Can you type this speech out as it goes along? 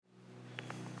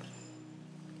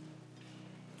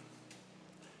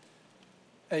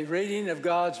A reading of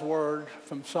God's Word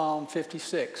from Psalm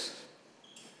 56.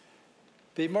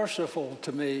 Be merciful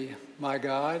to me, my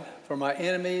God, for my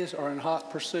enemies are in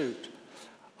hot pursuit.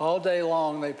 All day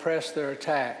long they press their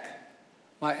attack.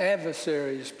 My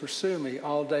adversaries pursue me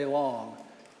all day long.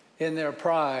 In their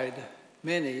pride,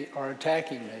 many are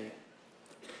attacking me.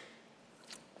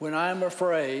 When I am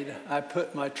afraid, I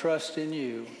put my trust in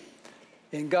you.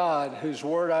 In God, whose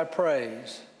word I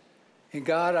praise. In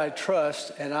God I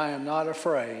trust, and I am not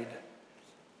afraid.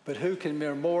 But what can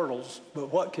mere mortals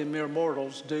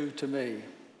do to me?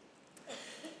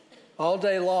 All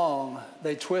day long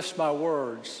they twist my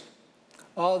words.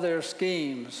 All their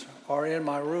schemes are in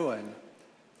my ruin.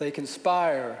 They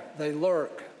conspire, they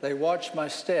lurk, they watch my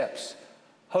steps,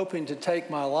 hoping to take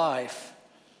my life.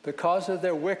 Because of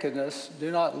their wickedness,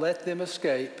 do not let them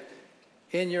escape.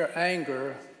 In your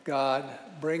anger, God,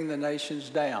 bring the nations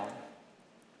down.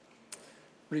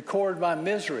 Record my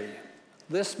misery.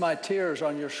 List my tears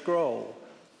on your scroll.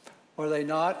 Are they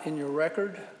not in your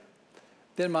record?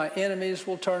 Then my enemies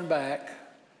will turn back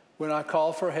when I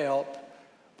call for help.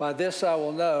 By this I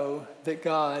will know that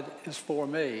God is for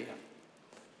me.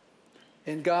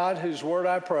 In God, whose word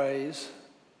I praise,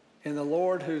 in the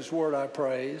Lord, whose word I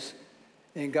praise,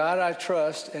 in God I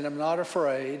trust and am not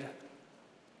afraid.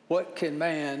 What can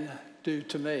man do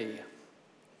to me?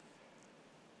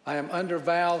 I am under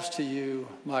vows to you,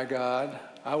 my God.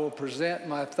 I will present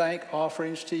my thank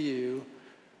offerings to you,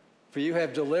 for you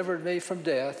have delivered me from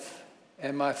death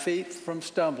and my feet from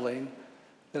stumbling,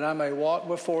 that I may walk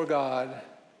before God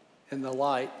in the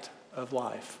light of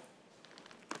life.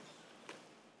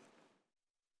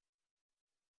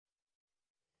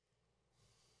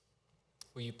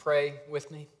 Will you pray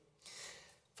with me?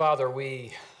 Father,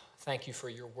 we thank you for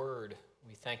your word.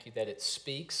 We thank you that it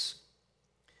speaks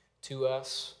to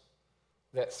us,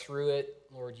 that through it,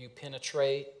 Lord, you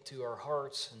penetrate to our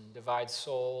hearts and divide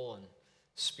soul and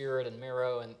spirit and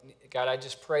marrow. And God, I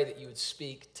just pray that you would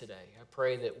speak today. I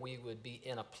pray that we would be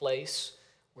in a place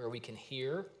where we can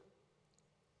hear.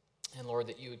 And Lord,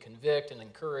 that you would convict and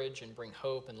encourage and bring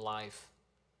hope and life.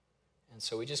 And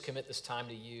so we just commit this time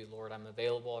to you, Lord. I'm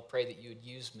available. I pray that you would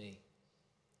use me.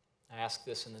 I ask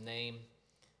this in the name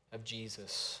of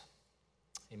Jesus.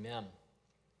 Amen.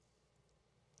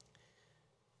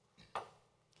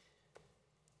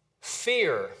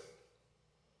 Fear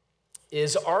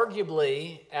is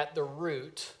arguably at the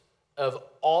root of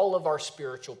all of our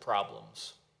spiritual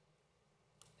problems.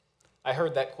 I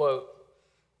heard that quote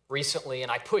recently,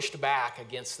 and I pushed back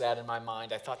against that in my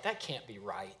mind. I thought, that can't be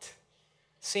right.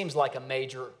 Seems like a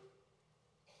major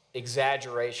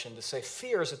exaggeration to say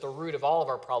fear is at the root of all of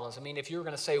our problems. I mean, if you were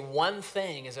going to say one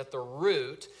thing is at the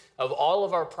root of all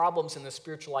of our problems in the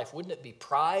spiritual life, wouldn't it be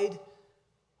pride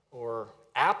or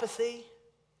apathy?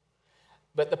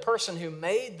 But the person who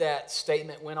made that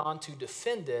statement went on to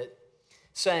defend it,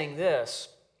 saying this: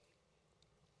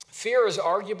 fear is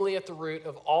arguably at the root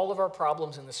of all of our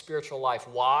problems in the spiritual life.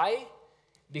 Why?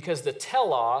 Because the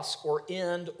telos, or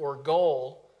end or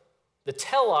goal, the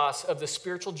telos of the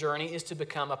spiritual journey is to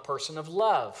become a person of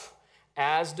love,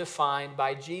 as defined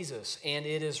by Jesus. And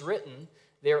it is written,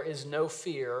 there is no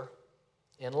fear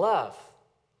in love.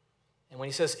 And when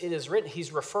he says it is written,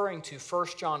 he's referring to 1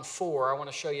 John 4. I want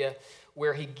to show you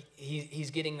where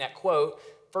he's getting that quote.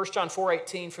 1 John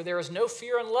 4:18, for there is no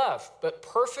fear in love, but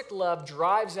perfect love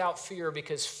drives out fear,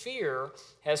 because fear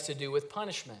has to do with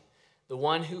punishment. The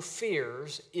one who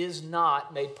fears is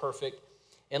not made perfect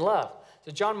in love.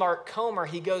 So John Mark Comer,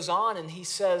 he goes on and he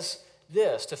says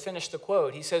this to finish the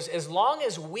quote. He says, as long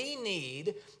as we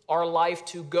need our life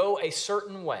to go a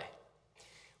certain way,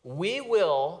 we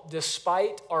will,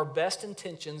 despite our best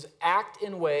intentions, act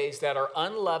in ways that are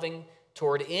unloving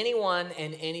toward anyone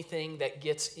and anything that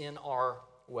gets in our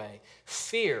way.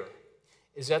 Fear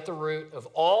is at the root of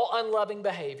all unloving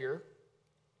behavior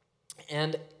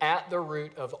and at the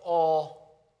root of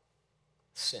all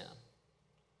sin.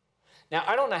 Now,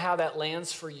 I don't know how that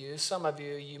lands for you. Some of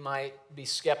you, you might be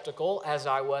skeptical, as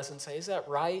I was, and say, is that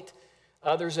right?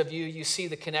 Others of you, you see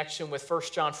the connection with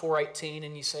 1 John 4:18,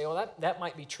 and you say, well, that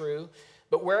might be true.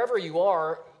 But wherever you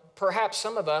are, perhaps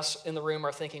some of us in the room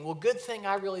are thinking, well, good thing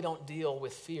I really don't deal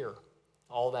with fear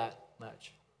all that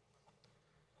much.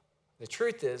 The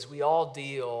truth is, we all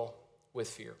deal with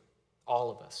fear,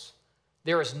 all of us.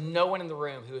 There is no one in the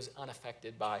room who is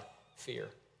unaffected by fear.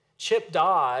 Chip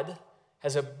Dodd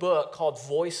has a book called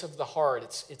Voice of the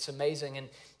Heart. It's amazing,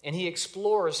 and he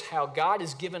explores how God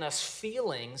has given us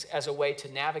feelings as a way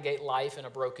to navigate life in a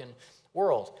broken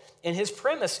world. And his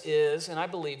premise is, and I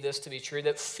believe this to be true,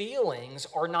 that feelings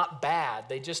are not bad,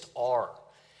 they just are.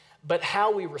 but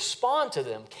how we respond to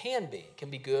them can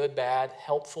be good, bad,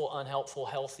 helpful, unhelpful,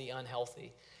 healthy,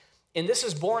 unhealthy. And this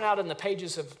is borne out in the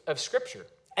pages of Scripture.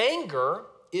 Anger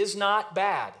is not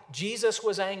bad. Jesus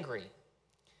was angry.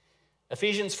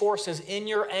 Ephesians 4 says, in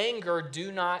your anger,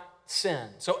 do not sin.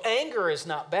 So anger is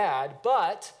not bad,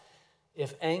 but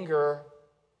if anger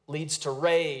leads to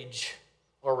rage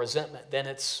or resentment, then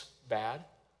it's bad.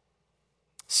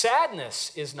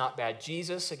 Sadness is not bad.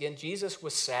 Jesus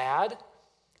was sad.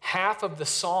 Half of the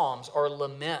Psalms are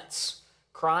laments,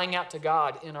 crying out to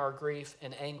God in our grief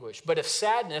and anguish. But if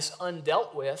sadness,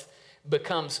 undealt with,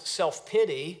 becomes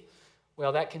self-pity,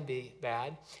 well, that can be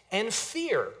bad. And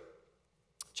fear.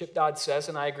 Chip Dodd says,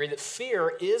 and I agree, that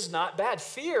fear is not bad.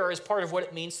 Fear is part of what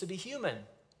it means to be human.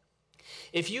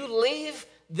 If you leave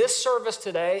this service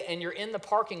today and you're in the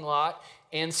parking lot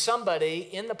and somebody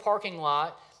in the parking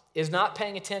lot is not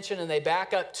paying attention and they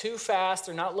back up too fast,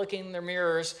 they're not looking in their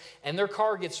mirrors, and their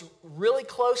car gets really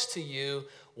close to you,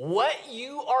 what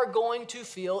you are going to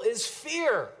feel is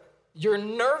fear. Your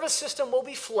nervous system will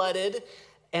be flooded,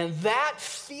 and that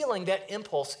feeling, that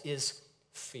impulse is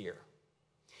fear.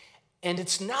 And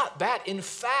it's not bad. In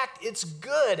fact, it's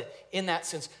good in that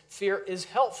sense. Fear is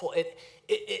helpful.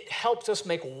 It helps us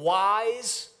make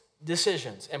wise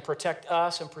decisions and protect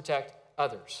us and protect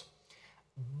others.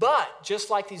 But just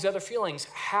like these other feelings,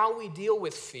 how we deal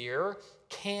with fear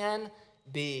can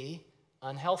be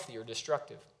unhealthy or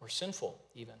destructive or sinful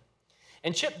even.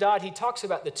 And Chip Dodd, he talks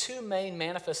about the two main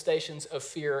manifestations of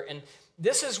fear, and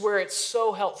this is where it's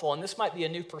so helpful, and this might be a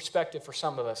new perspective for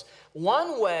some of us.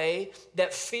 One way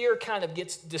that fear kind of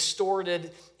gets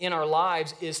distorted in our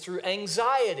lives is through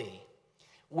anxiety,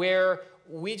 where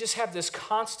we just have this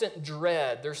constant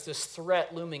dread. There's this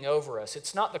threat looming over us.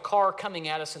 It's not the car coming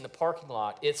at us in the parking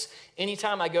lot. It's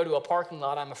anytime I go to a parking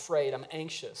lot, I'm afraid, I'm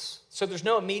anxious. So there's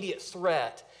no immediate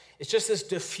threat. It's just this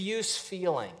diffuse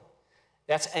feeling.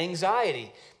 That's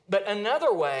anxiety. But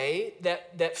another way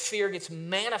that fear gets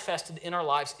manifested in our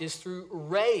lives is through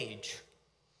rage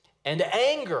and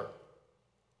anger.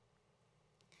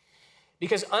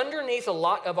 Because underneath a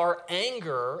lot of our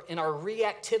anger and our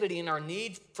reactivity and our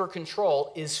need for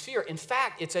control is fear. In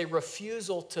fact, it's a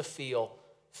refusal to feel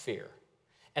fear.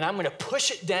 And I'm going to push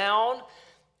it down,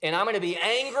 and I'm going to be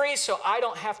angry so I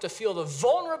don't have to feel the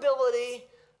vulnerability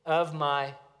of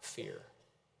my fear.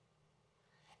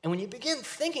 And when you begin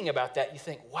thinking about that, you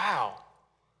think, wow,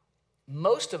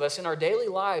 most of us in our daily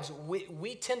lives,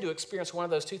 we tend to experience one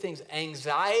of those two things,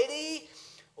 anxiety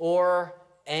or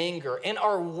anger. In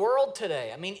our world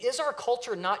today, I mean, is our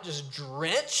culture not just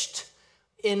drenched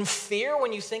in fear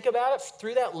when you think about it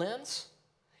through that lens?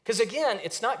 Because again,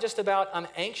 it's not just about I'm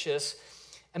anxious.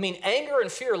 I mean, anger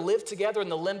and fear live together in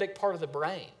the limbic part of the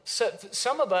brain. So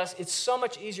some of us, it's so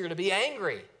much easier to be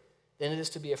angry than it is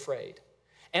to be afraid.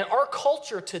 And our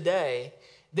culture today,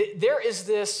 there is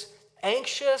this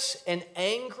anxious and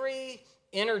angry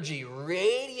energy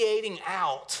radiating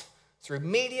out through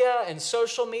media and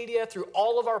social media, through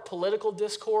all of our political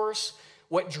discourse,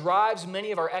 what drives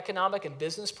many of our economic and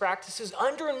business practices.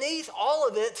 Underneath all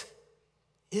of it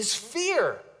is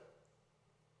fear.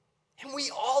 And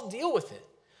we all deal with it.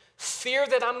 Fear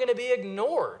that I'm going to be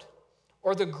ignored,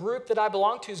 or the group that I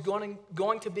belong to is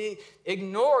going to be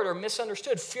ignored or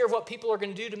misunderstood. Fear of what people are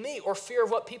going to do to me, or fear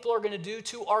of what people are going to do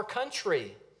to our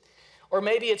country. Or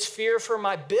maybe it's fear for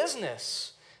my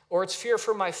business, or it's fear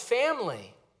for my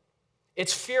family.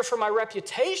 It's fear for my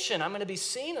reputation. I'm going to be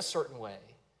seen a certain way.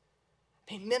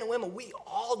 I mean, men and women, we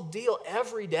all deal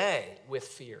every day with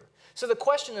fear. So the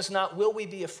question is not, will we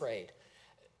be afraid?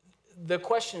 The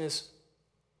question is,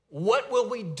 what will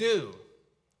we do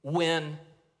when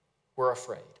we're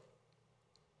afraid?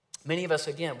 Many of us,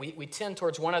 again, we tend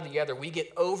towards one or the other. We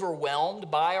get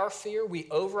overwhelmed by our fear. We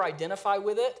over-identify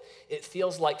with it. It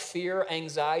feels like fear,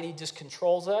 anxiety just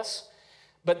controls us.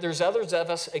 But there's others of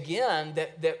us, again,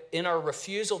 that in our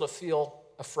refusal to feel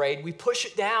afraid, we push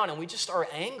it down and we just are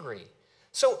angry.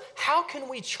 So how can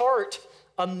we chart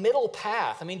a middle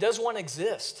path? I mean, does one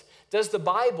exist? Does the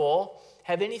Bible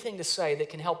have anything to say that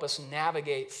can help us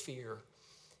navigate fear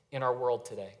in our world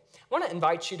today? I want to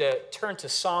invite you to turn to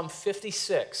Psalm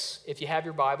 56, if you have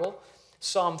your Bible.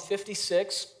 Psalm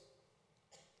 56.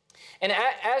 And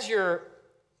as you're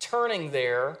turning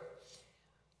there,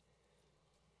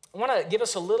 I want to give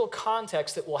us a little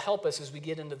context that will help us as we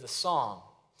get into the psalm.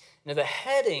 Now, the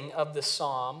heading of the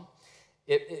psalm,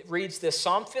 it reads this: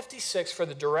 Psalm 56 for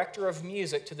the director of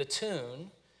music to the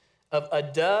tune of A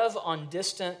Dove on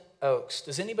Distant Oaks.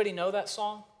 Does anybody know that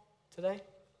song today?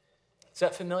 Is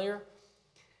that familiar?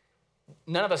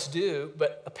 None of us do,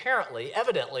 but apparently,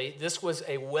 evidently, this was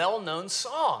a well-known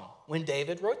song when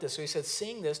David wrote this. So he said,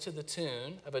 sing this to the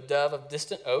tune of a dove of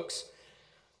distant oaks.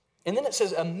 And then it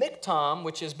says a miktam,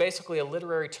 which is basically a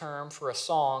literary term for a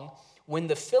song, when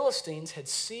the Philistines had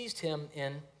seized him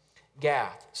in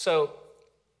Gath. So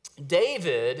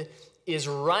David is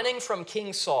running from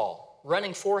King Saul,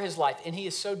 running for his life, and he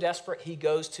is so desperate he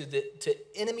goes to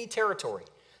enemy territory,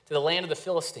 to the land of the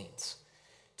Philistines,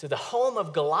 to the home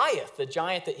of Goliath, the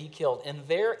giant that he killed. And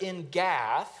there in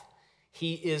Gath,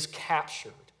 he is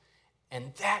captured.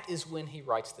 And that is when he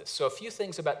writes this. So a few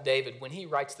things about David when he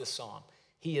writes this psalm.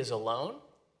 He is alone,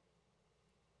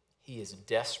 he is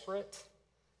desperate,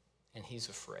 and he's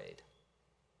afraid.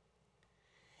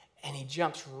 And he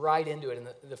jumps right into it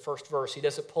in the first verse. He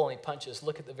doesn't pull any punches.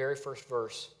 Look at the very first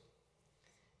verse.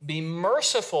 Be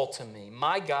merciful to me,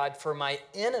 my God, for my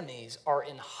enemies are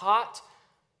in hot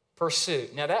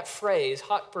pursuit. Now that phrase,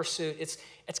 hot pursuit, it's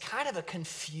kind of a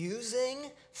confusing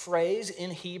phrase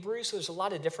in Hebrew, so there's a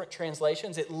lot of different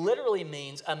translations. It literally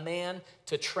means a man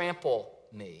to trample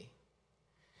me.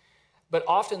 But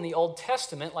often in the Old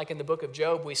Testament, like in the book of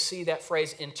Job, we see that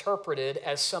phrase interpreted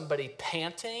as somebody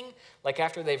panting, like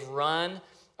after they've run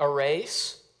a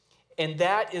race. And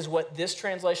that is what this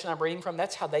translation I'm reading from,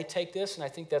 that's how they take this, and I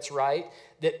think that's right,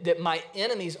 that my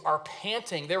enemies are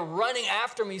panting. They're running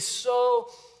after me so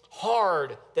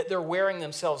hard that they're wearing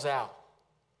themselves out.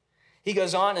 He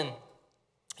goes on and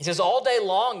he says, all day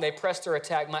long they press their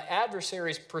attack. My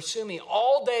adversaries pursue me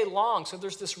all day long. So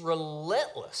there's this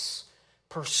relentless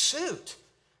pursuit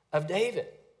of David.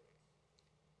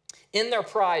 In their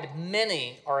pride,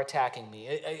 many are attacking me.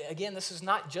 Again, this is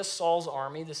not just Saul's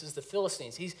army. This is the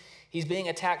Philistines. He's being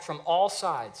attacked from all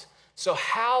sides. So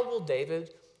how will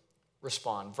David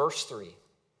respond? Verse 3.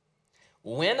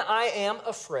 When I am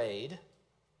afraid,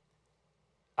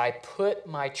 I put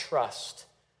my trust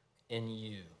in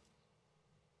you.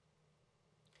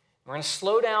 We're going to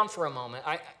slow down for a moment.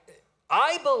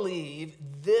 I believe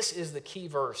this is the key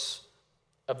verse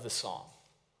of the psalm.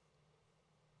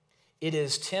 It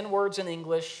is 10 words in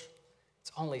English.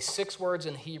 It's only 6 words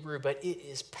in Hebrew, but it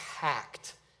is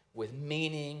packed with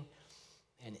meaning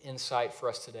and insight for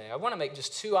us today. I want to make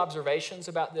just 2 observations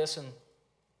about this and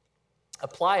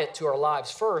apply it to our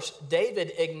lives. First,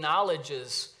 David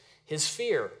acknowledges his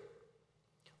fear.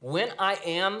 When I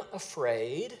am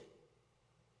afraid,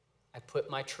 I put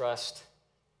my trust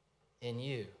in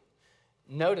you.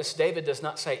 Notice David does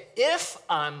not say, if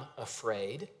I'm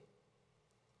afraid.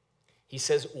 He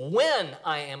says, when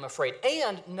I am afraid.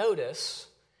 And notice,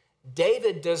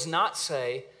 David does not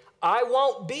say, I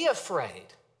won't be afraid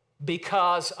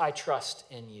because I trust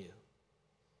in you.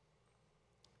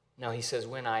 No, he says,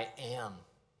 when I am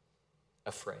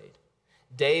afraid.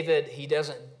 David, he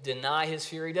doesn't deny his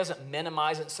fear. He doesn't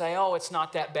minimize it and say, oh, it's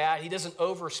not that bad. He doesn't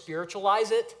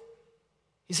over-spiritualize it.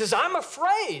 He says, I'm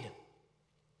afraid.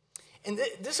 And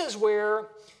this is where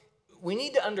we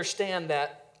need to understand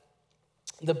that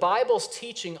the Bible's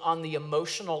teaching on the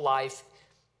emotional life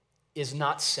is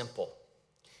not simple.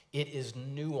 It is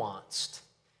nuanced.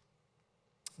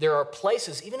 There are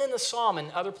places, even in the Psalm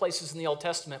and other places in the Old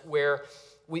Testament, where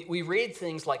we read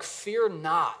things like, fear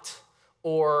not,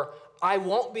 or I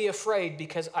won't be afraid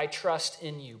because I trust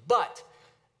in you. But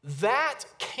that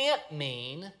can't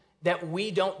mean that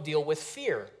we don't deal with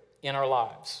fear in our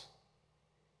lives.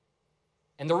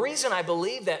 And the reason I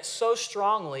believe that so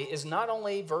strongly is not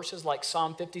only verses like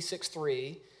Psalm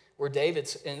 56:3, where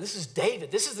David's, and this is David,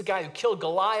 this is the guy who killed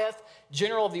Goliath,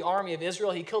 general of the army of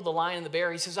Israel. He killed the lion and the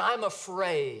bear. He says, I'm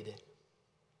afraid.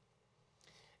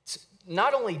 It's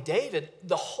not only David,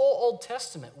 the whole Old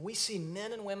Testament, we see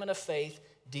men and women of faith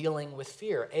dealing with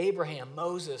fear. Abraham,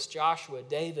 Moses, Joshua,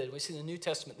 David. We see in the New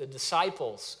Testament, the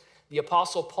disciples, the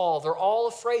Apostle Paul, they're all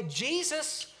afraid.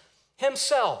 Jesus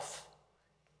himself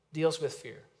deals with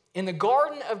fear. In the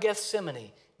Garden of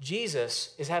Gethsemane,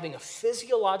 Jesus is having a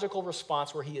physiological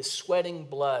response where he is sweating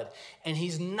blood. And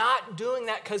he's not doing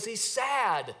that because he's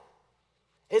sad.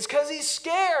 It's because he's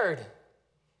scared.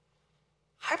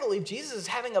 I believe Jesus is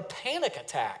having a panic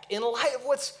attack in light of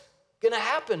what's going to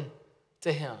happen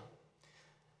to him.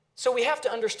 So we have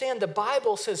to understand the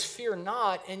Bible says fear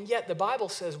not, and yet the Bible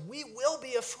says we will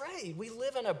be afraid. We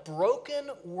live in a broken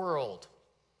world.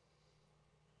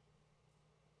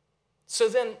 So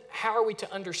then how are we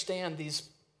to understand these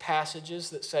passages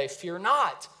that say fear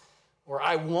not, or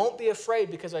I won't be afraid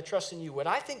because I trust in you? What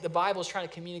I think the Bible is trying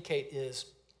to communicate is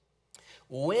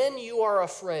when you are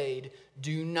afraid,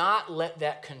 do not let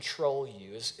that control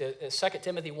you. As 2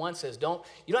 Timothy 1 says, you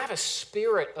don't have a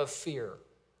spirit of fear.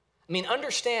 I mean,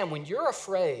 understand, when you're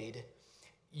afraid,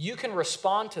 you can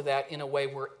respond to that in a way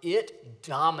where it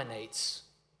dominates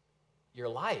your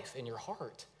life and your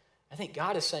heart. I think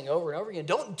God is saying over and over again,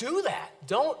 don't do that.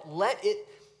 Don't let it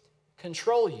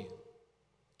control you.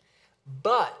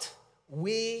 But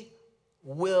we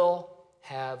will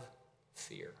have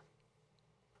fear.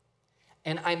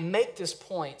 And I make this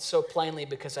point so plainly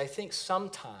because I think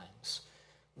sometimes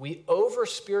we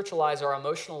over-spiritualize our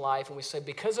emotional life and we say,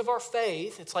 because of our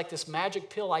faith, it's like this magic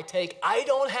pill I take, I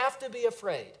don't have to be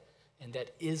afraid. And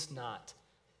that is not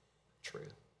true.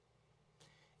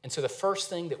 And so the first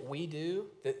thing that we do,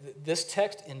 that this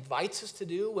text invites us to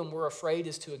do when we're afraid,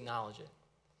 is to acknowledge it.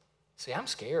 Say, I'm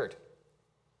scared.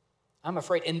 I'm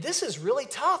afraid. And this is really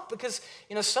tough because,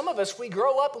 some of us, we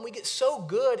grow up and we get so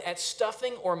good at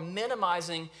stuffing or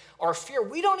minimizing our fear,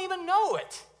 we don't even know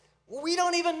it. We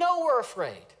don't even know we're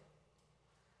afraid.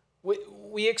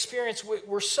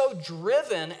 We're so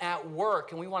driven at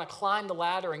work and we want to climb the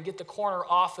ladder and get the corner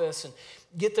office and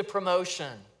get the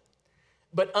promotion.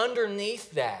 But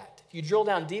underneath that, if you drill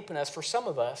down deep enough, for some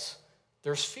of us,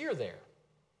 there's fear there.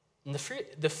 And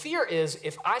the fear is,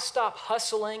 if I stop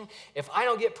hustling, if I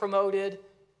don't get promoted,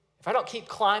 if I don't keep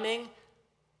climbing,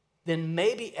 then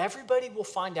maybe everybody will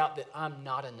find out that I'm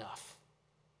not enough.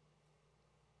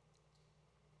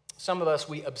 Some of us,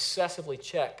 we obsessively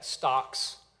check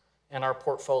stocks in our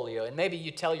portfolio. And maybe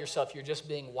you tell yourself you're just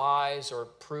being wise or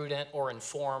prudent or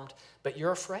informed, but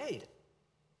you're afraid.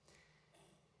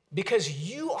 Because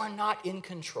you are not in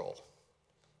control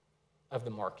of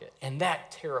the market, and that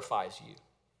terrifies you.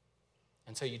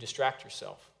 And so you distract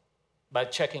yourself by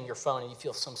checking your phone and you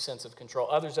feel some sense of control.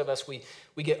 Others of us, we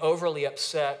get overly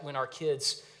upset when our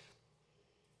kids,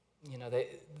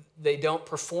 they don't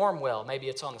perform well. Maybe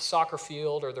it's on the soccer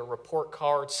field or the report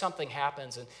card, something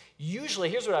happens. And usually,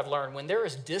 here's what I've learned, when there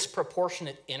is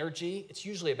disproportionate energy, it's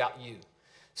usually about you.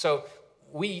 So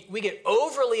we get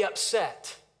overly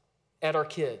upset at our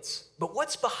kids. But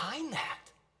what's behind that?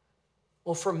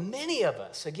 Well, for many of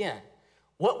us, again,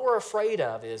 what we're afraid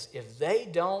of is if they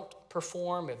don't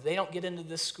perform, if they don't get into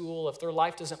this school, if their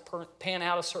life doesn't pan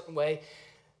out a certain way,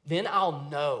 then I'll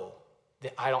know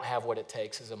that I don't have what it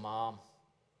takes as a mom,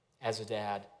 as a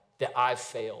dad, that I've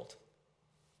failed.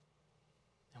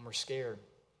 And we're scared.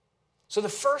 So the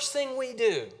first thing we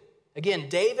do, again,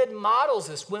 David models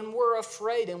this when we're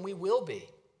afraid, and we will be.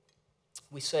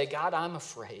 We say, God, I'm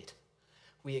afraid.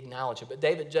 We acknowledge it. But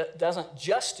David doesn't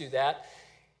just do that.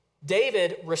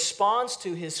 David responds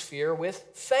to his fear with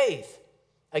faith.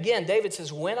 Again, David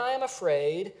says, when I am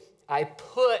afraid, I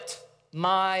put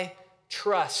my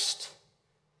trust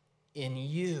in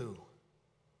you.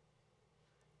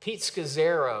 Pete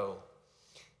Scazzaro,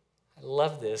 I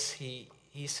love this. He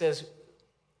says,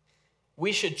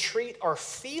 we should treat our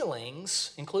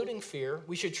feelings, including fear,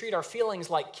 we should treat our feelings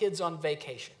like kids on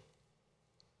vacation.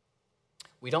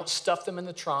 We don't stuff them in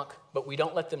the trunk, but we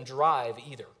don't let them drive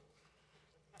either.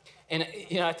 And,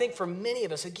 I think for many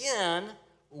of us, again,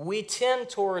 we tend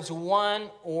towards one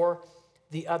or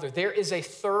the other. There is a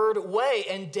third way,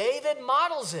 and David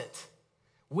models it.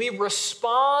 We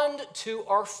respond to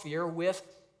our fear with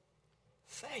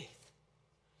faith.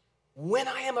 When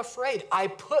I am afraid, I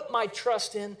put my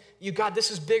trust in you. God,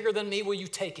 this is bigger than me. Will you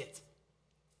take it?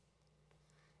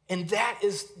 And that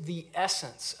is the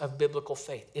essence of biblical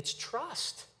faith. It's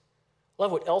trust. I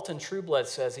love what Elton Trueblood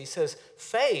says. He says,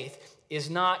 faith is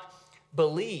not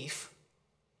belief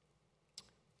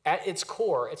at its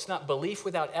core. It's not belief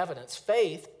without evidence.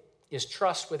 Faith is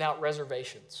trust without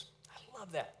reservations. I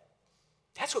love that.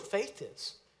 That's what faith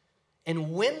is.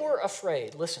 And when we're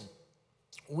afraid, listen,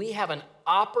 we have an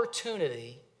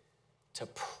opportunity to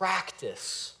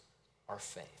practice our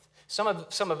faith. Some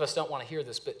of us don't want to hear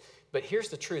this, but here's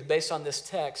the truth based on this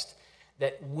text,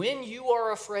 that when you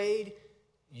are afraid,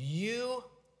 you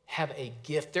have a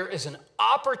gift. There is an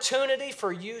opportunity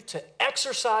for you to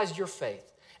exercise your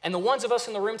faith. And the ones of us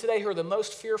in the room today who are the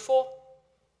most fearful,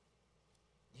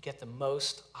 you get the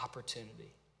most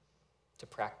opportunity to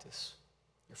practice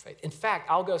your faith. In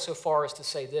fact, I'll go so far as to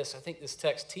say this. I think this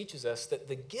text teaches us that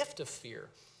the gift of fear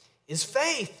is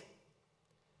faith.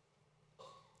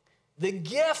 The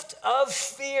gift of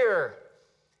fear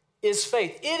is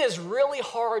faith. It is really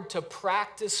hard to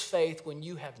practice faith when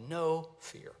you have no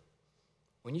fear.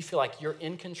 When you feel like you're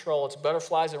in control, it's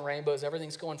butterflies and rainbows,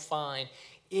 everything's going fine,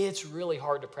 it's really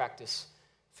hard to practice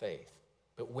faith.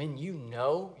 But when you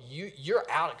know you're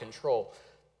out of control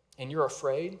and you're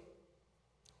afraid,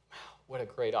 wow, what a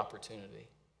great opportunity.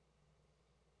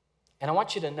 And I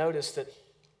want you to notice that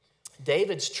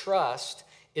David's trust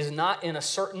is not in a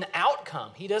certain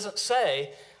outcome. He doesn't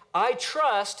say, I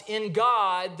trust in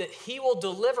God that he will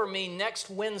deliver me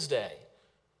next Wednesday.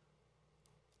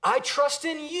 I trust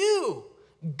in you.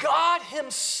 God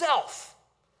himself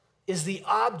is the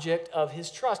object of his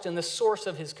trust and the source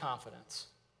of his confidence.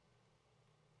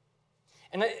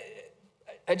 And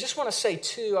I just want to say,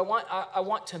 too, I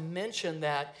want to mention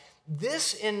that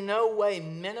this in no way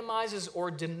minimizes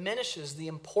or diminishes the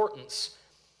importance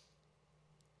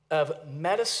of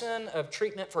medicine, of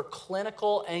treatment for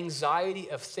clinical anxiety,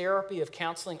 of therapy, of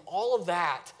counseling. All of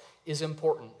that is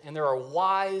important. And there are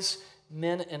wise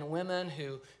men and women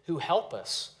who help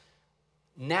us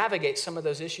navigate some of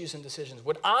those issues and decisions.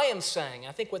 What I am saying,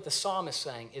 I think what the psalm is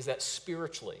saying, is that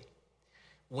spiritually,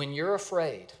 when you're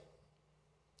afraid,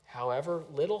 however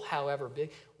little, however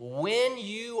big, when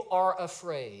you are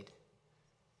afraid,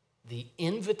 the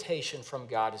invitation from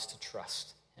God is to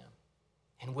trust him.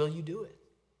 And will you do it?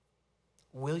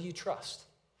 Will you trust?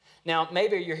 Now,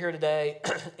 maybe you're here today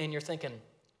and you're thinking,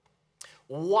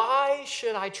 why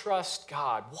should I trust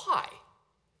God? Why?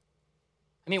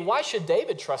 I mean, why should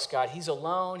David trust God? He's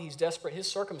alone, he's desperate,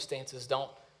 his circumstances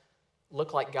don't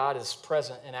look like God is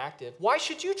present and active. Why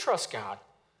should you trust God?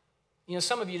 You know,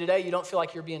 some of you today, you don't feel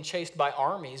like you're being chased by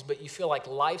armies, but you feel like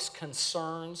life's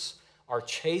concerns are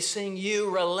chasing you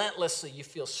relentlessly. You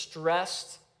feel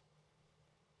stressed.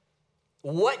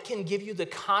 What can give you the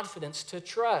confidence to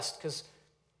trust? Because,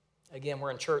 again, we're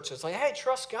in church, so it's like, hey,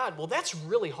 trust God. Well, that's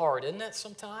really hard, isn't it,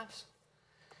 sometimes?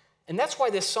 And that's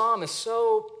why this psalm is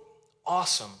so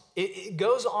awesome. It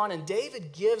goes on, and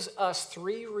David gives us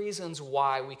 3 reasons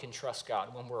why we can trust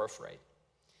God when we're afraid.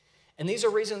 And these are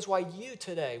reasons why you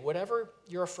today, whatever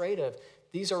you're afraid of,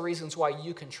 these are reasons why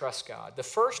you can trust God. The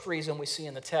first reason we see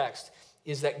in the text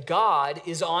is that God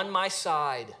is on my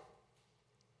side.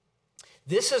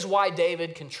 This is why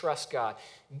David can trust God.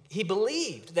 He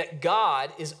believed that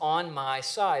God is on my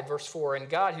side. Verse 4, in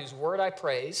God whose word I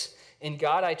praise, in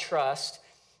God I trust,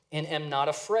 and am not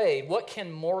afraid. What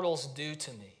can mortals do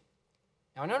to me?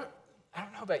 Now, I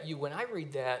don't know about you. When I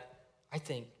read that, I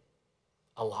think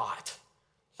a lot.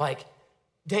 Like,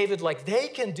 David, like, they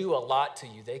can do a lot to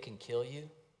you. They can kill you.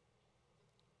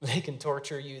 They can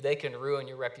torture you. They can ruin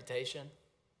your reputation.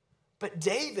 But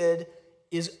David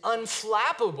is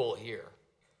unflappable here.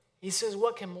 He says,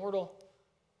 what can mortal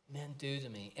men do to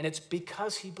me? And it's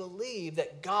because he believed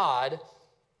that God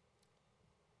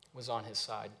was on his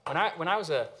side. When I was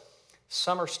a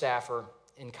summer staffer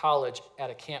in college at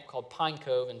a camp called Pine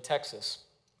Cove in Texas,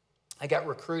 I got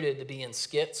recruited to be in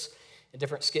skits, in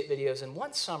different skit videos. And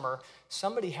one summer,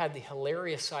 somebody had the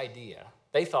hilarious idea,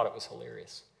 they thought it was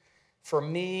hilarious, for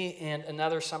me and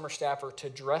another summer staffer to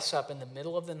dress up in the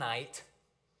middle of the night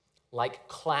like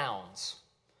clowns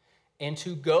and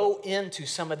to go into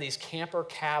some of these camper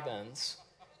cabins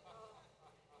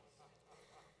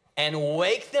and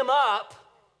wake them up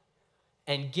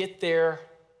and get their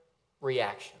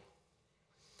reaction.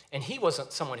 And he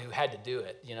wasn't someone who had to do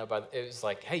it, you know, but it was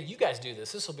like, hey, you guys do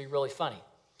this. This will be really funny.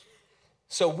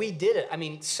 So we did it. I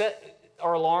mean, set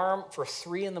our alarm for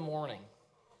 3 a.m,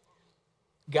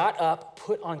 got up,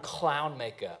 put on clown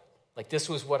makeup. Like, this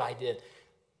was what I did.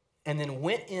 And then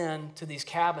went into these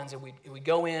cabins, and we'd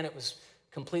go in. It was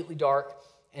completely dark.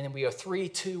 And then we go 3,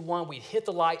 2, 1. We'd hit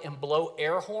the light and blow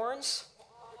air horns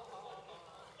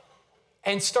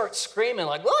and start screaming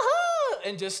like, woohoo!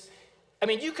 And just, I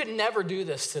mean, you could never do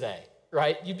this today,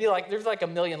 right? You'd be like, there's like a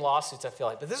million lawsuits, I feel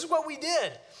like. But this is what we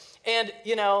did. And,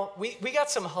 you know, we got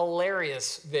some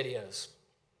hilarious videos.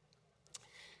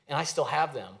 And I still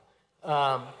have them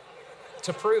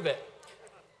to prove it.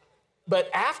 But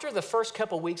after the first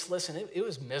couple weeks, listen, it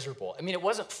was miserable. I mean, it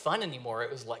wasn't fun anymore.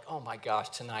 It was like, oh my gosh,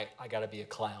 tonight I got to be a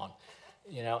clown,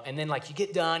 you know? And then like you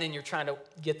get done and you're trying to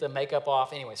get the makeup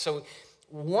off. Anyway, so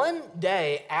one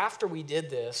day after we did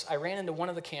this, I ran into one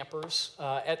of the campers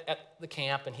at the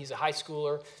camp, and he's a high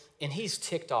schooler, and he's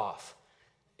ticked off.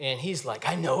 And he's like,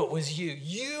 I know it was you.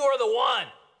 You are the one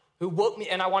who woke me.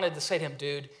 And I wanted to say to him,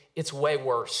 dude, it's way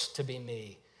worse to be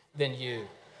me than you.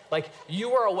 Like,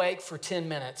 you were awake for 10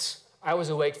 minutes. I was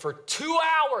awake for 2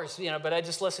 hours, you know, but I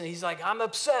just listened. He's like, I'm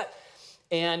upset.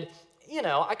 And, you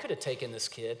know, I could have taken this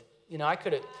kid. You know, I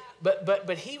could have,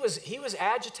 but he was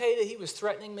agitated. He was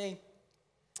threatening me.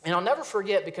 And I'll never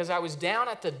forget, because I was down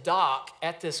at the dock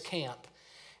at this camp.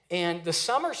 And the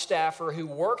summer staffer who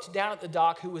worked down at the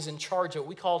dock, who was in charge of it,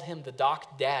 we called him the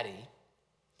dock daddy.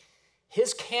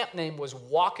 His camp name was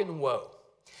Walkin' Woe.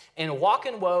 And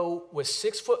Walkin' Woe was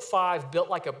 6'5", built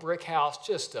like a brick house,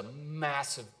 just a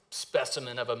massive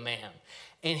specimen of a man.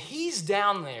 And he's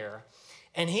down there,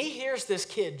 and he hears this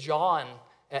kid jawing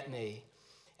at me.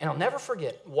 And I'll never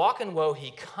forget, Walkin' Woe,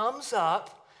 he comes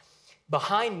up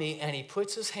behind me, and he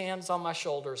puts his hands on my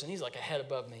shoulders, and he's like a head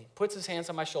above me. Puts his hands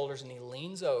on my shoulders, and he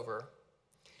leans over,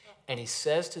 and he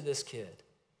says to this kid,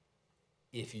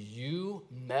 if you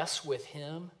mess with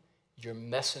him, You're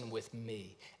messing with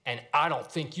me, and I don't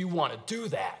think you want to do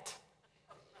that.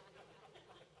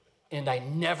 And I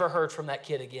never heard from that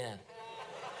kid again.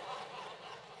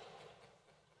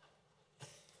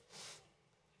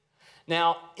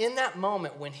 Now, in that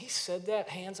moment, when he said that,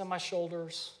 hands on my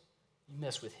shoulders, you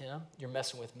mess with him, you're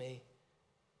messing with me,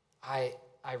 I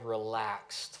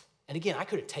relaxed. And again, I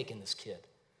could have taken this kid,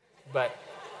 but,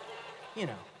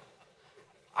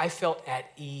 I felt at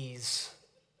ease.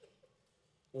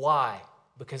 Why?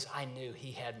 Because I knew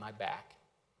he had my back.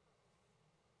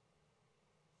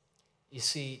 You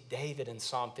see, David in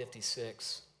Psalm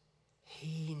 56,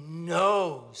 he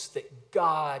knows that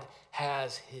God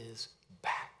has his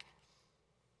back.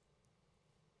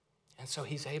 And so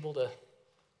he's able to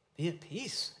be at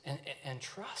peace and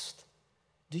trust.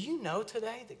 Do you know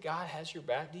today that God has your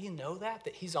back? Do you know that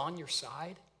he's on your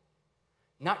side?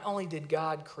 Not only did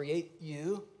God create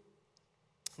you,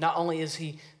 not only is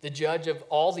he the judge of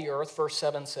all the earth, verse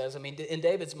 7 says, in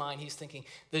David's mind, he's thinking,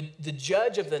 the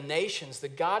judge of the nations, the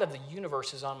God of the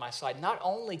universe is on my side. Not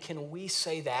only can we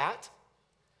say that,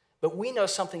 but we know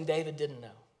something David didn't know,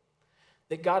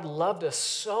 that God loved us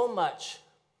so much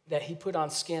that he put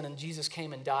on skin and Jesus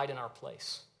came and died in our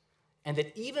place. And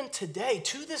that even today,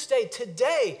 to this day,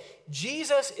 today,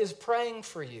 Jesus is praying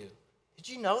for you. Did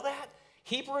you know that?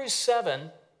 Hebrews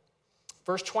 7,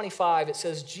 verse 25, it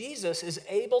says, Jesus is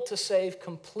able to save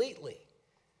completely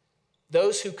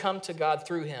those who come to God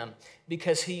through him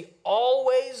because he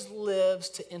always lives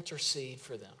to intercede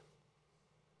for them.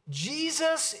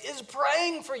 Jesus is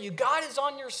praying for you. God is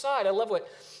on your side. I love what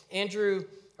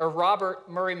Robert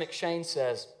Murray McShane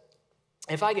says.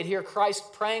 If I could hear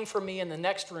Christ praying for me in the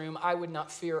next room, I would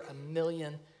not fear a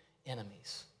million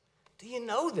enemies. Do you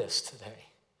know this today?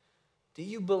 Do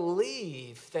you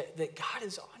believe that God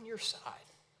is on your side?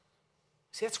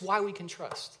 See, that's why we can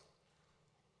trust.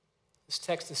 This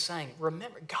text is saying,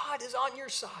 remember, God is on your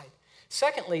side.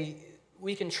 Secondly,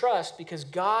 we can trust because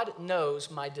God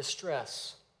knows my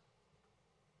distress.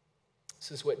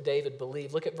 This is what David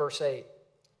believed. Look at verse 8.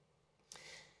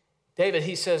 David,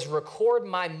 he says, record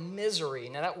my misery.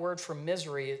 Now that word for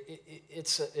misery,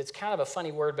 it's kind of a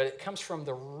funny word, but it comes from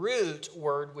the root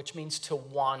word, which means to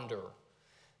wander.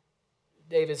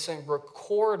 David's saying,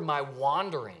 record my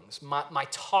wanderings, my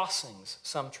tossings,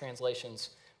 some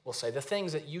translations will say. The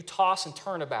things that you toss and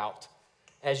turn about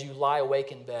as you lie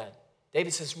awake in bed.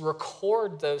 David says,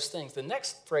 record those things. The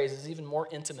next phrase is even more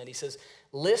intimate. He says,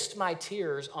 list my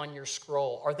tears on your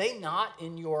scroll. Are they not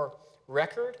in your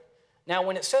record? Now,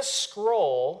 when it says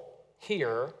scroll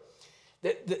here,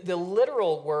 the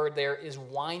literal word there is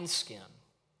wineskin.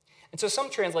 And so some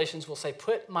translations will say,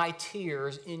 put my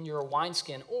tears in your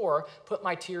wineskin, or put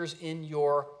my tears in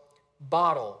your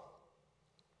bottle.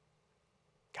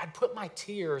 God, put my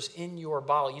tears in your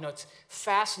bottle. It's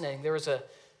fascinating. There was an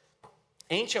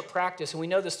ancient practice, and we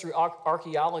know this through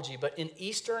archaeology, but in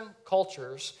Eastern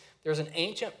cultures, there's an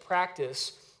ancient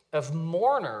practice of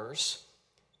mourners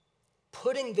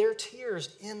putting their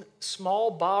tears in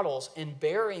small bottles and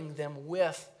burying them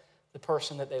with the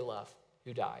person that they love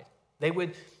who died. They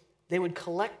would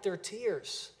collect their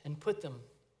tears and put them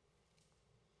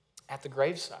at the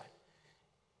graveside.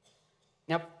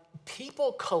 Now,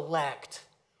 people collect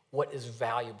what is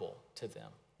valuable to them.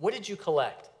 What did you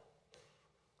collect?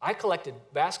 I collected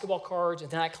basketball cards, and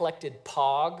then I collected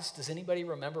Pogs. Does anybody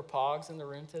remember Pogs in the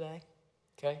room today?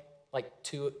 Okay, like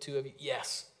two of you.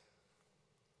 Yes.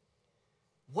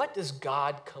 What does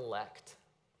God collect?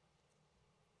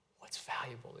 What's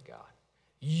valuable to God?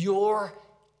 Your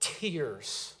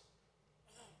tears.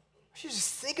 I should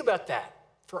just think about that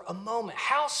for a moment.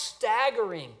 How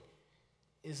staggering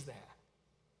is that?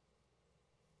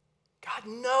 God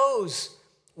knows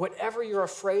whatever you're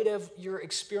afraid of, your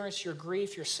experience, your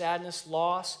grief, your sadness,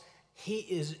 loss, he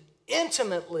is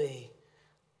intimately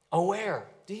aware.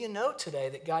 Do you know today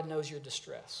that God knows your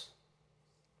distress?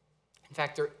 In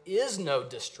fact, there is no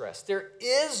distress. There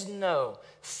is no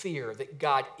fear that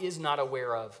God is not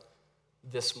aware of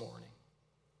this morning.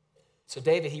 So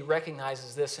David, he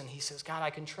recognizes this and he says, God, I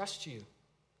can trust you.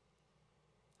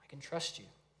 I can trust you.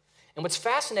 And what's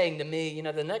fascinating to me,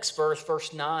 the next verse,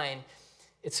 verse 9,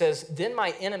 it says, then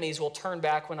my enemies will turn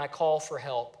back when I call for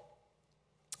help.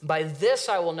 By this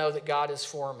I will know that God is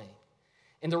for me.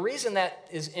 And the reason that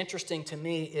is interesting to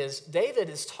me is David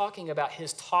is talking about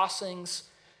his tossings,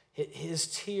 his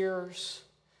tears,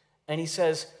 and he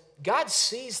says, God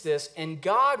sees this and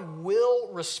God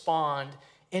will respond,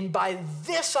 and by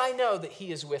this I know that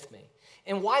he is with me.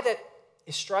 And why that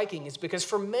is striking is because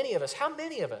for many of us, how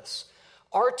many of us,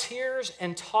 our tears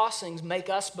and tossings make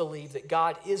us believe that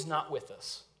God is not with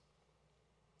us.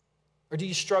 Or do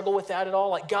you struggle with that at all?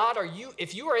 Like, God,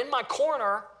 if you are in my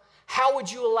corner, how would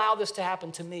you allow this to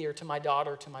happen to me or to my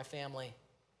daughter, or to my family?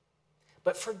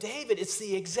 But for David, it's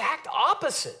the exact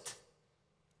opposite.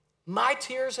 My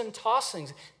tears and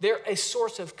tossings, they're a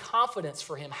source of confidence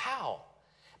for him. How?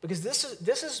 Because this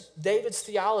is David's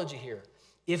theology here.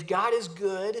 If God is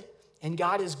good and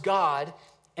God is God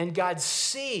and God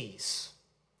sees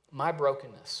my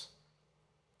brokenness,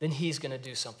 then he's going to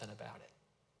do something about it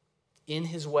in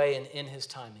his way and in his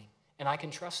timing, and I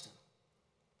can trust him.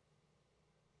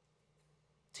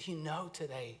 Do you know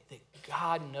today that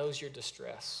God knows your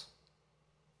distress?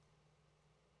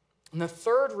 And the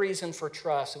third reason for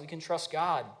trust, that we can trust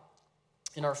God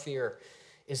in our fear,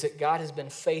 is that God has been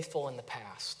faithful in the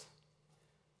past.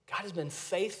 God has been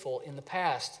faithful in the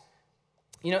past.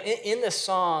 You know, in this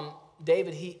psalm,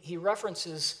 David, he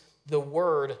references the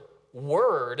word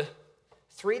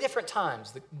 3 different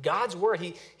times. God's word,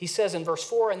 he says in verse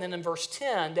 4, and then in verse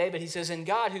 10, David, he says, in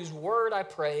God whose word I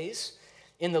praise,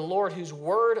 in the Lord whose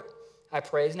word I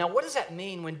praise. Now, what does that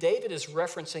mean when David is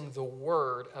referencing the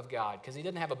word of God? Because he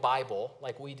didn't have a Bible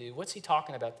like we do. What's he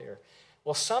talking about there?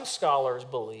 Well, some scholars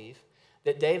believe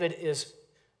that David is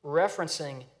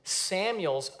referencing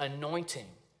Samuel's anointing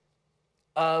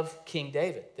of King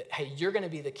David. That, hey, you're going to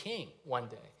be the king one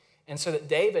day. And so that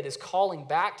David is calling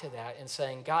back to that and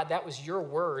saying, God, that was your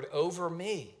word over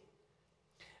me.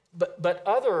 But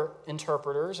other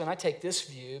interpreters, and I take this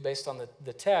view based on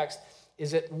the text,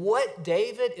 is that what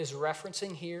David is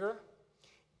referencing here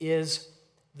is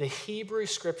the Hebrew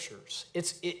scriptures.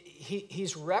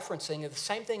 He's referencing the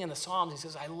same thing in the Psalms. He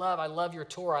says, I love your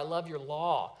Torah, I love your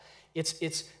law.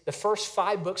 It's the first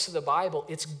 5 books of the Bible.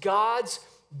 It's God's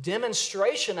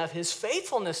demonstration of his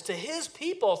faithfulness to his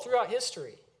people throughout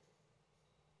history.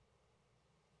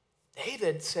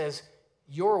 David says,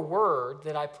 your word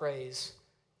that I praise,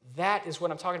 that is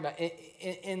what I'm talking about.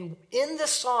 In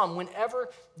this psalm, whenever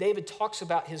David talks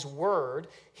about his word,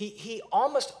 he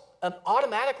almost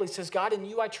automatically says, God, in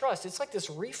you I trust. It's like this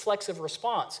reflexive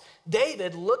response.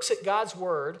 David looks at God's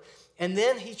word, and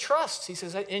then he trusts. He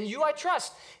says, in you I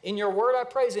trust. In your word I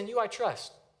praise. In you I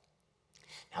trust.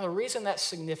 Now, the reason that's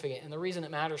significant and the reason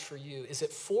it matters for you is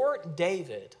that for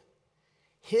David,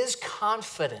 his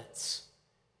confidence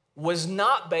was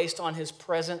not based on his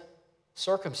present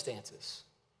circumstances,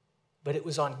 but it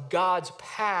was on God's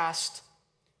past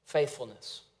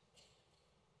faithfulness.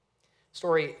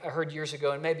 Story I heard years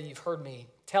ago, and maybe you've heard me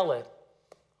tell it,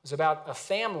 was about a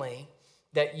family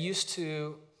that used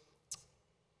to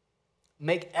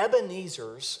make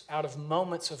Ebenezers out of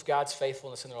moments of God's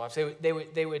faithfulness in their lives.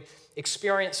 They would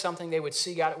experience something, they would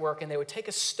see God at work, and they would take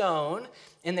a stone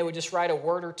and they would just write a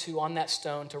word or two on that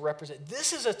stone to represent,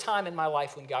 this is a time in my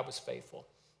life when God was faithful,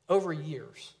 over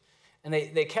years. And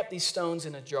they kept these stones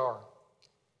in a jar.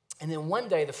 And then one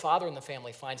day, the father in the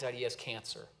family finds out he has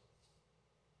cancer.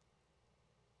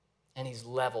 And he's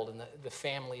leveled, and the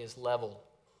family is leveled,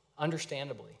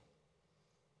 understandably.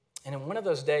 And in one of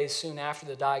those days, soon after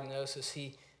the diagnosis,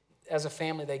 as a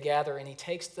family, they gather, and he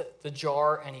takes the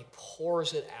jar and he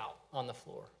pours it out on the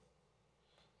floor.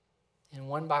 And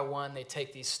one by one, they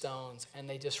take these stones, and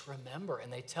they just remember,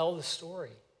 and they tell the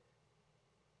story.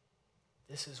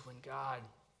 This is when God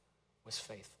was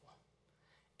faithful.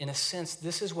 In a sense,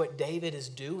 this is what David is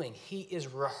doing. He is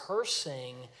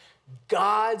rehearsing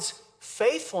God's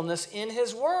faithfulness in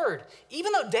his word.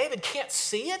 Even though David can't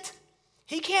see it,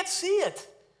 he can't see it.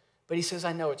 But he says,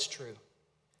 I know it's true.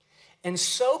 And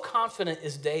so confident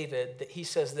is David that he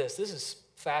says this. This is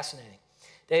fascinating.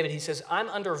 David, he says, I'm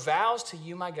under vows to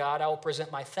you, my God. I will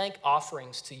present my thank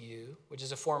offerings to you, which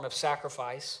is a form of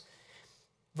sacrifice.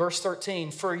 Verse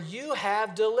 13, for you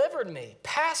have delivered me.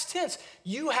 Past tense,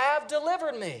 you have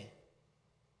delivered me.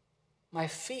 My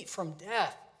feet from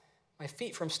death, my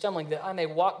feet from stumbling, that I may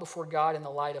walk before God in the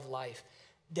light of life.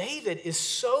 David is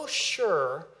so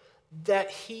sure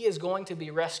that he is going to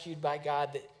be rescued by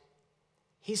God that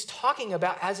he's talking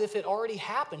about as if it already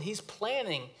happened. He's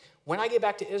planning, when I get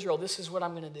back to Israel, this is what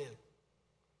I'm going to do.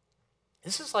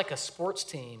 This is like a sports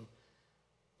team,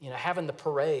 having the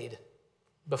parade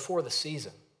before the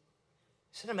season.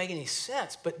 It doesn't make any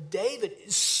sense, but David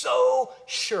is so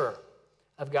sure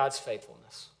of God's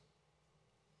faithfulness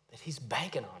that he's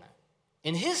banking on it.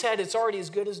 In his head, it's already as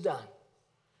good as done.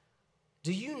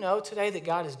 Do you know today that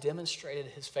God has demonstrated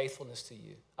his faithfulness to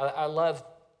you? I love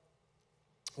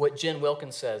what Jen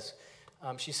Wilkins says.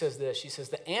 She says this. She says,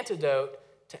 the antidote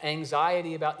to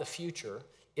anxiety about the future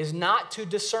is not to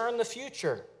discern the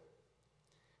future,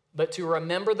 but to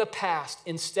remember the past.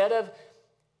 Instead of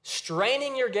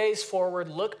straining your gaze forward,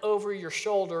 look over your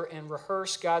shoulder and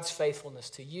rehearse God's faithfulness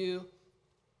to you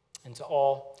and to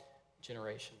all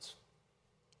generations.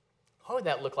 What would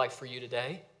that look like for you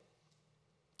today?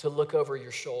 To look over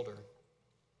your shoulder,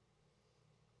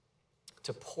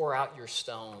 to pour out your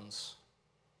stones,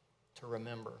 to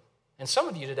remember. And some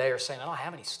of you today are saying, I don't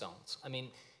have any stones. I mean,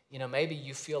 maybe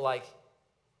you feel like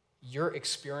your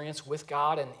experience with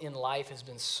God and in life has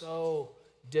been so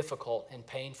difficult and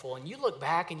painful. And you look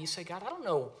back and you say, God, I don't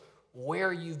know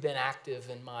where you've been active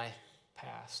in my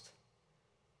past.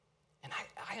 And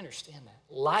I understand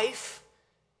that. Life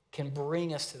can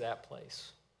bring us to that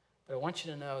place. But I want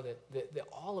you to know that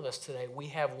all of us today, we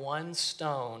have one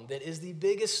stone that is the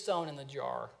biggest stone in the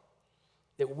jar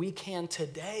that we can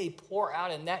today pour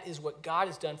out, and that is what God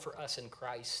has done for us in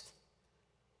Christ.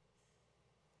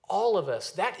 All of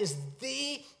us, that is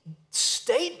the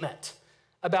statement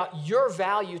about your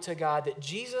value to God, that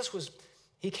Jesus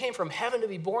he came from heaven to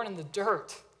be born in the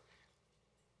dirt.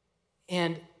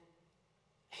 And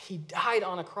he died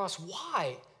on a cross.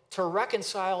 Why? To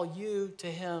reconcile you to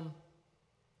him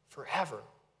forever.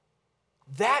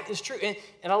 That is true. And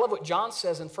I love what John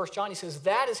says in 1 John. He says,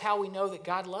 that is how we know that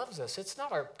God loves us. It's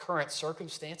not our current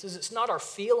circumstances. It's not our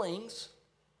feelings.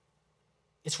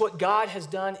 It's what God has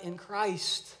done in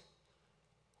Christ.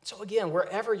 So again,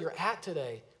 wherever you're at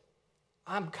today,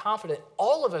 I'm confident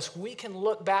all of us, we can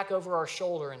look back over our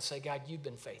shoulder and say, God, you've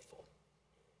been faithful.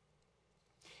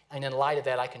 And in light of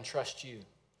that, I can trust you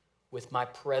with my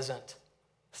present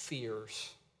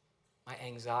fears, my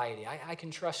anxiety. I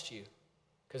can trust you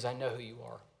because I know who you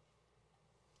are.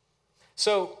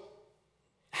 So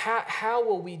how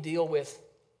will we deal with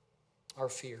our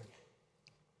fear?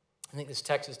 I think this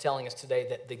text is telling us today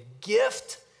that the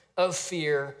gift of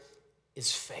fear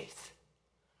is faith.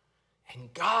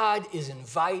 And God is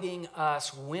inviting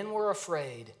us, when we're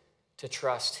afraid, to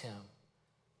trust him.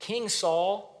 King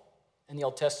Saul in the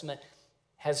Old Testament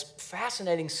has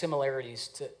fascinating similarities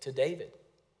to David,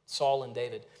 Saul and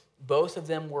David. Both of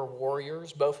them were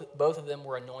warriors. Both of them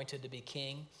were anointed to be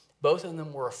king. Both of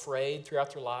them were afraid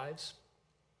throughout their lives.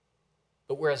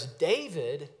 But whereas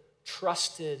David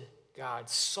trusted God,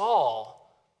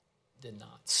 Saul did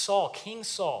not. King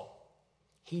Saul,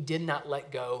 he did not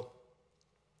let go.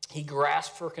 He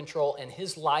grasped for control, and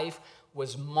his life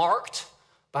was marked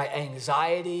by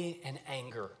anxiety and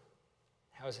anger.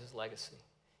 How is his legacy?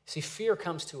 See, fear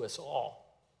comes to us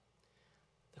all.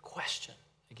 The question,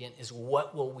 again, is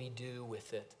what will we do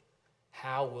with it?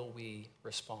 How will we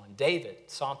respond? David,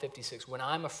 Psalm 56, when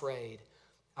I'm afraid,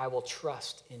 I will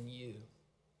trust in you.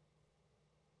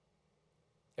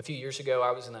 A few years ago,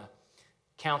 I was in a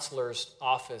counselor's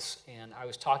office, and I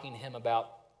was talking to him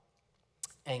about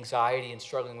anxiety and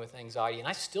struggling with anxiety, and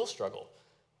I still struggle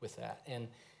with that. And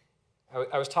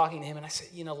I was talking to him, and I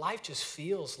said, life just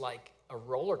feels like a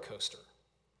roller coaster.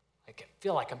 I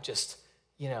feel like I'm just,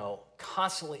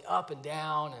 constantly up and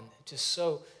down, and just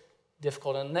so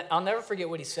difficult. And I'll never forget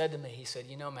what he said to me. He said,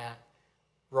 Matt,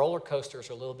 roller coasters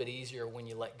are a little bit easier when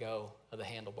you let go of the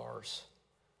handlebars.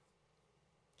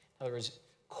 In other words,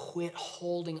 quit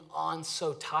holding on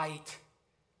so tight.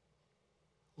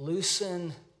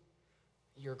 Loosen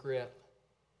your grip.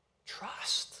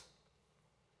 Trust.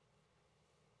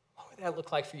 What would that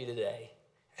look like for you today?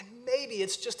 And maybe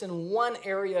it's just in one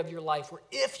area of your life where,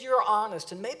 if you're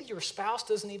honest, and maybe your spouse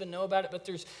doesn't even know about it, but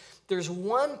there's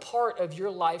one part of your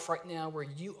life right now where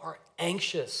you are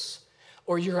anxious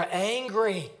or you're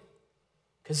angry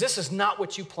because this is not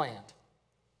what you planned.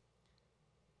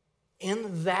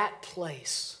 In that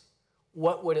place,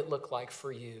 what would it look like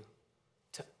for you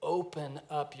to open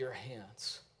up your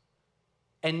hands?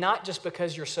 And not just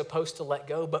because you're supposed to let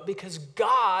go, but because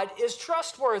God is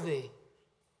trustworthy.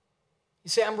 You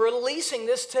say, I'm releasing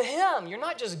this to him. You're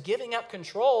not just giving up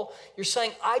control. You're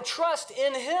saying, I trust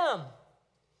in him.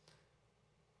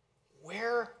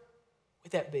 Where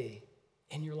would that be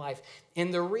in your life?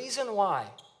 And the reason why,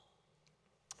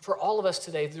 for all of us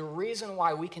today, the reason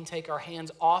why we can take our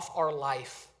hands off our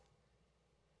life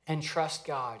and trust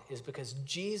God is because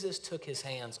Jesus took his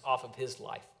hands off of his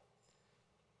life.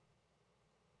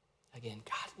 Again,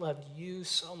 God loved you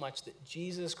so much that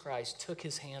Jesus Christ took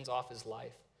his hands off his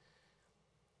life.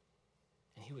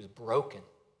 And he was broken.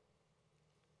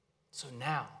 So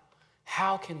now,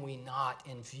 how can we not,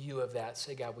 in view of that,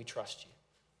 say, God, we trust you?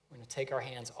 We're going to take our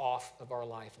hands off of our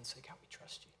life and say, God, we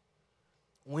trust you.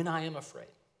 When I am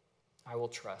afraid, I will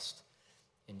trust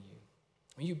in you.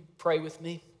 Will you pray with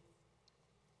me?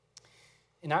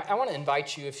 And I want to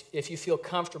invite you, if you feel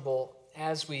comfortable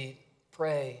as we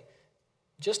pray,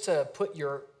 just to put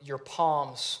your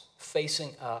palms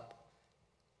facing up.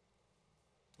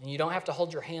 And you don't have to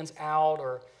hold your hands out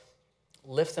or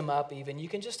lift them up even. You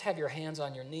can just have your hands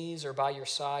on your knees or by your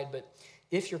side. But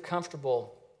if you're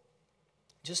comfortable,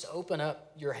 just open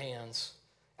up your hands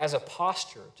as a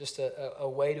posture, just a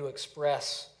way to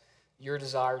express your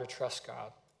desire to trust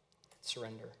God,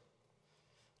 surrender.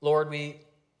 Lord,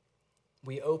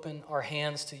 we open our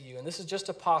hands to you, and this is just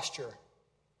a posture,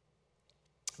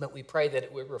 but we pray that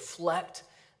it would reflect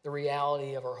the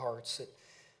reality of our hearts, that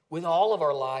with all of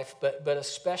our life, but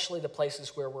especially the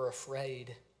places where we're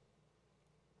afraid,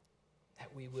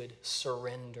 that we would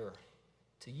surrender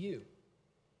to you.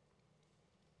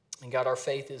 And God, our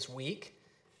faith is weak.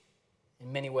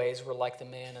 In many ways, we're like the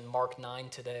man in Mark 9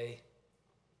 today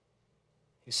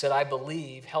who said, I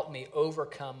believe, help me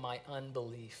overcome my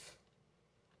unbelief.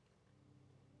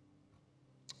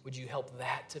 Would you help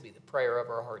that to be the prayer of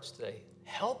our hearts today?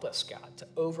 Help us, God, to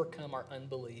overcome our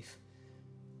unbelief,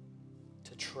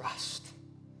 to trust.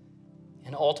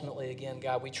 And ultimately, again,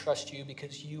 God, we trust you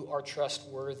because you are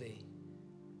trustworthy.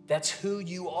 That's who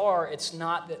you are. It's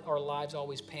not that our lives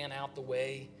always pan out the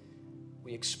way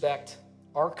we expect.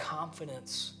 Our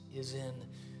confidence is in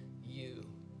you.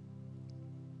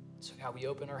 So, God, we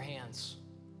open our hands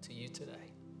to you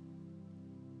today.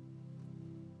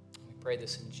 We pray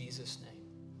this in Jesus' name.